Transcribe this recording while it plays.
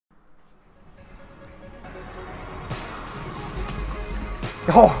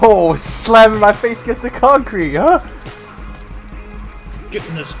Oh, slamming my face against the concrete, huh?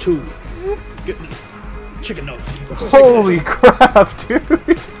 Getting this too. Getting chicken nuggets. Holy crap, dude.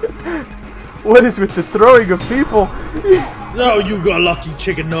 What is with the throwing of people? No, you got lucky,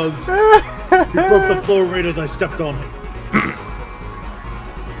 chicken nugs. You broke the floor right as I stepped on it.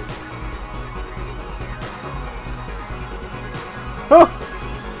 Oh.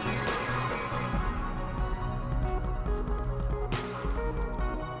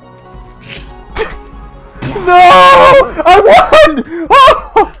 No! I won!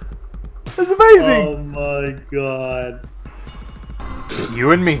 Oh! That's amazing! Oh my god. Just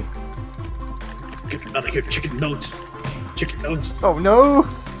you and me. Get out of here, chicken nugs. Chicken nugs. Oh no!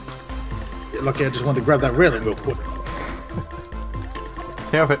 You're lucky I just wanted to grab that railing real quick.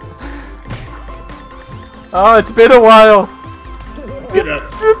 Damn it. Oh, it's been a while. Get out.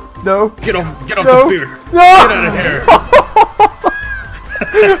 No. Get off No. the beard. No! Get out of here.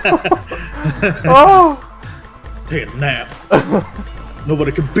 Oh! Take a nap.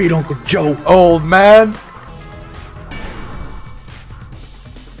 Nobody can beat Uncle Joe. Old man.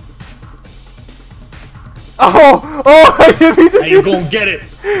 Oh! Oh! I didn't mean to How you gonna get it?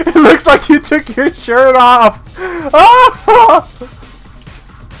 It looks like you took your shirt off. Oh!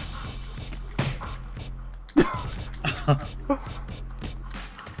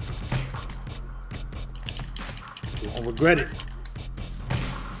 You won't regret it.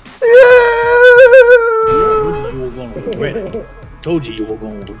 You were gonna regret it. Told you were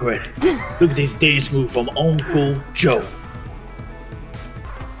gonna regret it. Look at this dance move from Uncle Joe.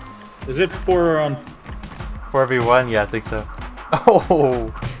 Is it 4v1? Yeah, I think so.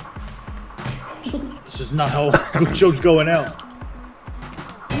 Oh! This is not how Uncle Joe's going out.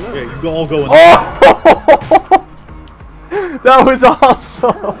 Yeah, you all go in. Oh! That was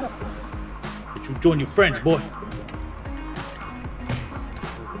awesome! But you join your friends, boy.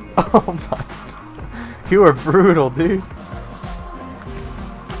 Oh my god. You are brutal, dude.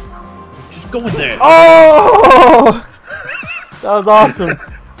 Just go in there. Oh! That was awesome.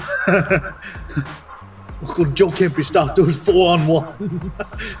 Uncle Joe can't be stopped. It was 4-on-1.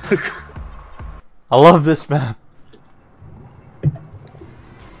 I love this map.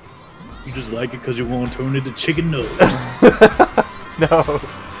 You just like it because you want to turn into chicken nugs. No.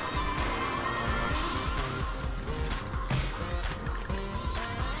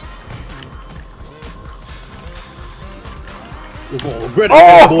 You're gonna regret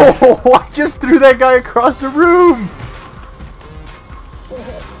it, boy. Oh! I just threw that guy across the room!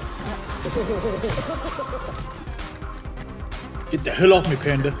 Get the hell off me,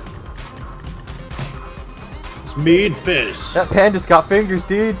 Panda. It's me and Fez. That panda's got fingers,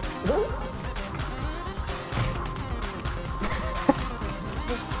 dude.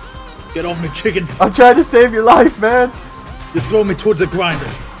 Get off me, chicken. I'm trying to save your life, man. You throw me towards the grinder.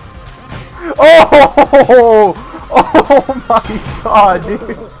 Oh! Oh my god,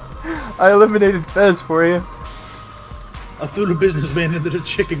 dude. I eliminated Fez for you. I threw the businessman into the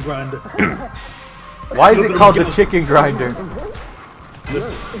chicken grinder. Why is it called the chicken grinder?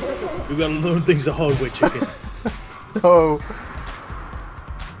 Listen, you gotta learn things the hard way, chicken. No.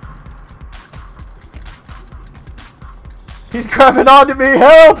 He's grabbing onto me,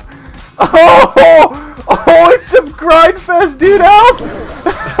 help! Oh! Oh, it's some grind fest, dude, help!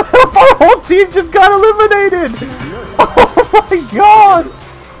 Our whole team just got eliminated! Oh my god!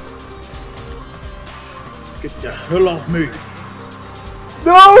 Get the hell off me.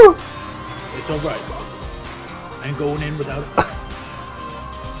 No! It's alright. I ain't going in without a fight.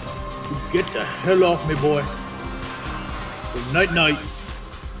 You get the hell off me, boy. Good night, night.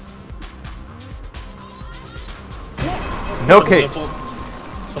 No capes.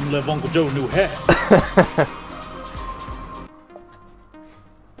 Someone left Uncle Joe a new hat.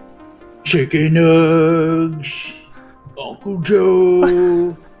 Chicken nugs. Uncle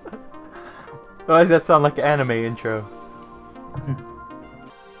Joe. Why does that sound like an anime intro?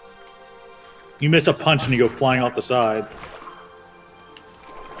 You miss a punch and you go flying off the side.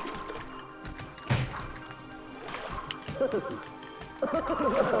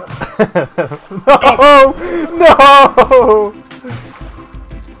 No! No!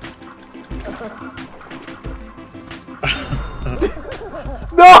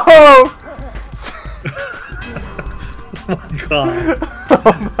 No! Oh my god.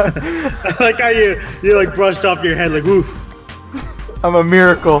 I like how you like brushed off your head like woof. I'm a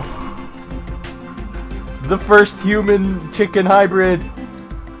miracle. The first human chicken hybrid.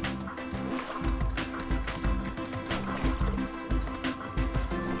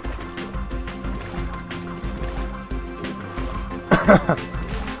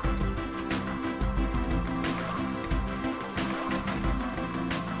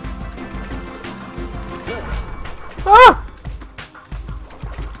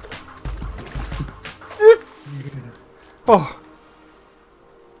 Oh.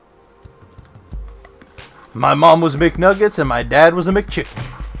 My mom was McNuggets and my dad was a McChicken.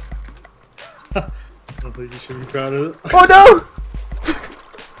 I don't think you should be proud of it. Oh no!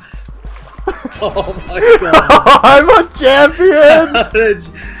 Oh my god. I'm a champion!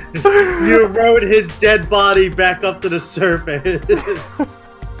 You rode his dead body back up to the surface.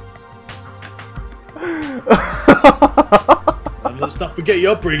 And let's not forget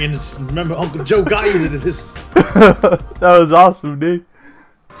your upbringing. Remember, Uncle Joe got you to this. That was awesome, dude.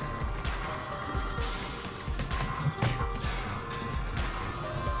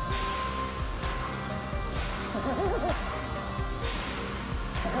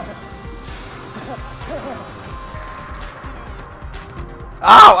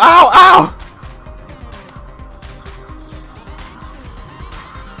 Ow, ow, ow!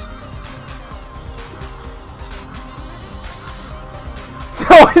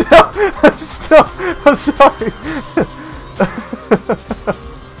 No, no, I'm sorry.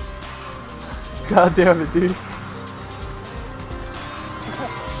 God damn it, dude.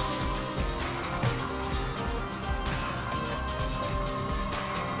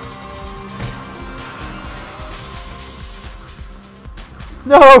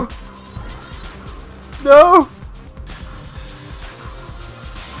 No! No!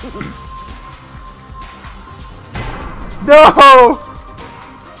 No!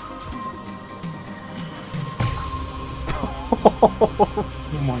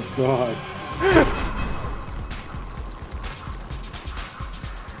 Oh my god.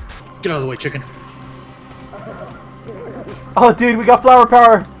 Get out of the way, chicken. Oh, dude, we got flower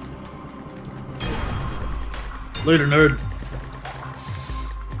power! Later, nerd.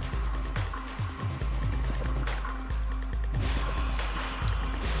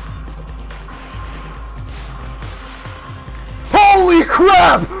 Holy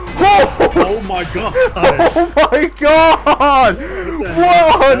crap! Oh my god! Oh my god!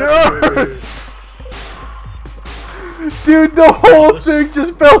 What on earth? Dude, the whole thing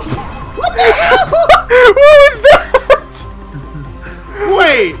just fell. What was that?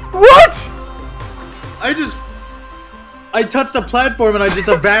 Wait! What? I touched the platform and I just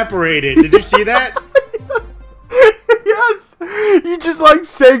evaporated. Did you see that? Yes! You just like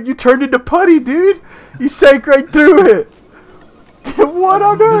sank, you turned into putty, dude! You sank right through it! What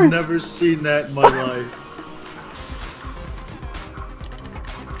on earth? I've never seen that in my life.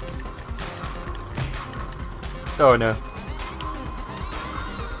 Oh no.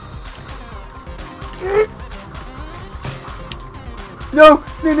 No!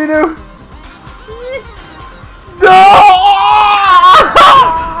 No, no, no! No!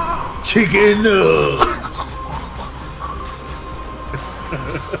 Chicken nugs!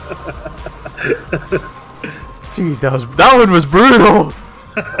 Jeez, that one was brutal!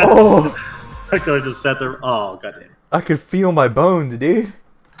 Oh! I could have just sat there. Oh, goddamn. I could feel my bones, dude.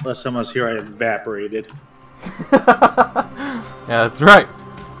 Last time I was here, I evaporated. Yeah, that's right.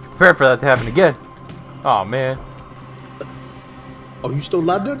 Fair for that to happen again. Oh man. Oh, you still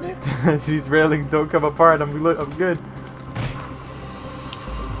alive down there? These railings don't come apart. I'm good.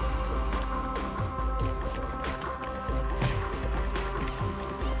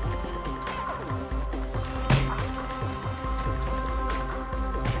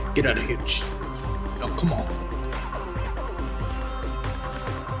 Get out of here. Oh, come on.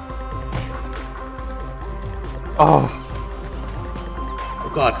 Oh. Oh,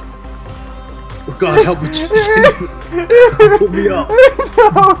 God. Oh, God, help me. Pull me up.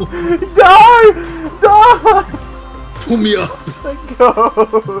 No. Die! Die! Pull me up. Let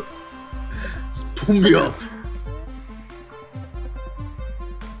go. Just pull me up.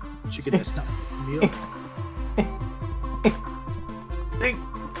 Chicken ass, now. Pull me up.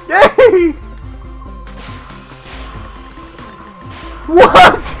 Yay!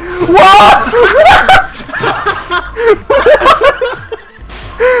 What? What? What?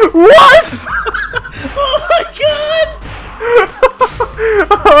 What? Oh my god!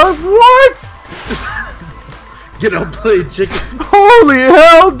 What? Get outplayed, chicken. Holy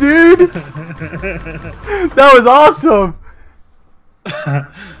hell, dude! That was awesome. I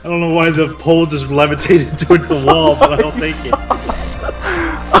don't know why the pole just levitated towards the wall, but I'll take it.